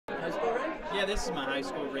Yeah, this is my high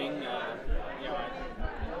school ring. You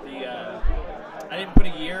know, I didn't put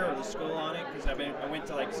a year or the school on it because I went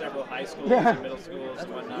to like several high schools and middle schools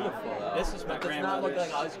and whatnot. Beautiful. This is my grandmother's. It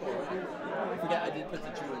does not look like high school. Right? I forget. I did put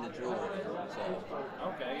the Jew in the jewelry. So.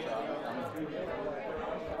 Okay.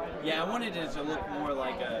 Yeah, I wanted it to look more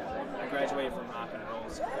like I graduated from rock and roll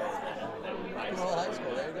school than high school. High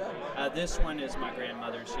school. There you go. This one is my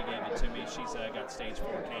grandmother. She gave it to me. She's got stage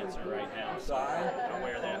 4 cancer right now. So I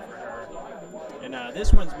wear that for her. And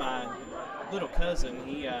this one's my little cousin.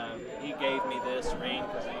 He gave me this ring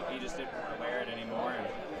because he just didn't want to wear it anymore.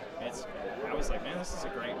 And I was like, man, this is a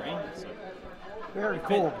great ring. So very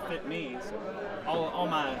cool. Fit me. So all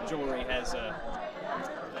my jewelry has I'm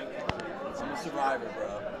a survivor,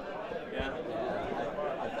 bro. Yeah.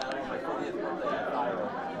 I found on my 40th birthday in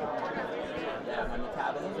thyroid. Yeah, my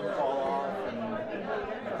metabolism fall off, and my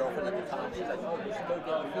girlfriend at the time, she's like, oh, you should go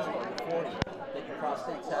get a physical at 40. Get your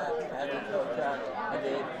prostate checked, have your throat checked. I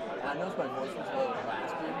did. And I noticed my voice was a little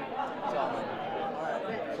raspy. So I'm like,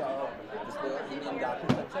 alright. So this little Indian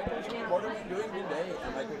doctor's like, what are we doing today?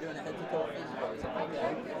 I'm like, we're doing a head-to-toe physical. He's like,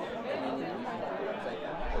 okay. And then he's like,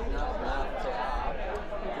 open up the mouth and say, ah.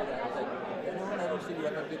 He's like, everyone ever see you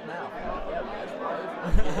have a big mouth? I'm like, yeah, that's right.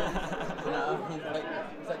 You know, he's like,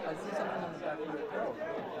 I see something on the back of your throat.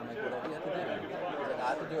 I'm like, whatever you have to do. He's like, I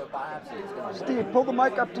have to do a biopsy. It's gonna Steve, pull the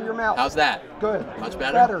mic up to your mouth. How's that? Good. Much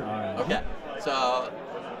better? Better. Okay. So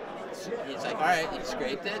he's like, all right, he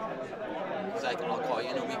scraped it. He's like, I'll call you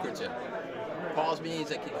in a week or two. Calls me,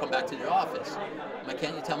 he's like, can you come back to the office? I'm like,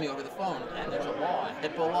 can't you tell me over the phone? And there's a law, a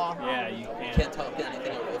HIPAA law. Yeah, you can't. You can't tell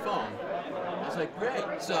anything over the phone. I was like,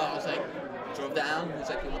 great. So I was like, drove down. He's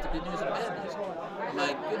like, you want the good news or the bad news? I'm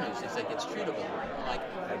like, good news. He's like, it's treatable. I'm like,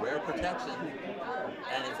 I wear protection.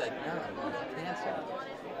 And he's like, no, you have cancer.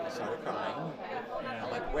 I started crying.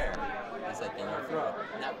 I'm like, where? He's like, in your throat.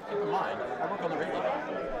 Now, keep in mind, I work on the radio.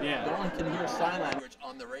 Yeah. No one can hear sign language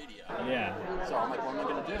on the radio. Yeah. So I'm like, what am I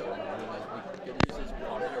going to do? And he's like, good news is we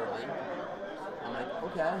called it early. I'm like,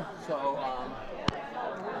 okay. So,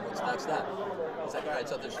 what's next step? He's like, all right,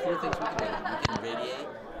 so there's 4 things we can do. We can radiate,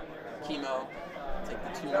 chemo, take the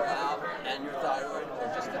tumor out, and your thyroid, or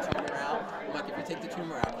just the tumor out. I'm like, if you take the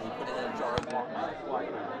tumor out, can you put it in a jar and walk my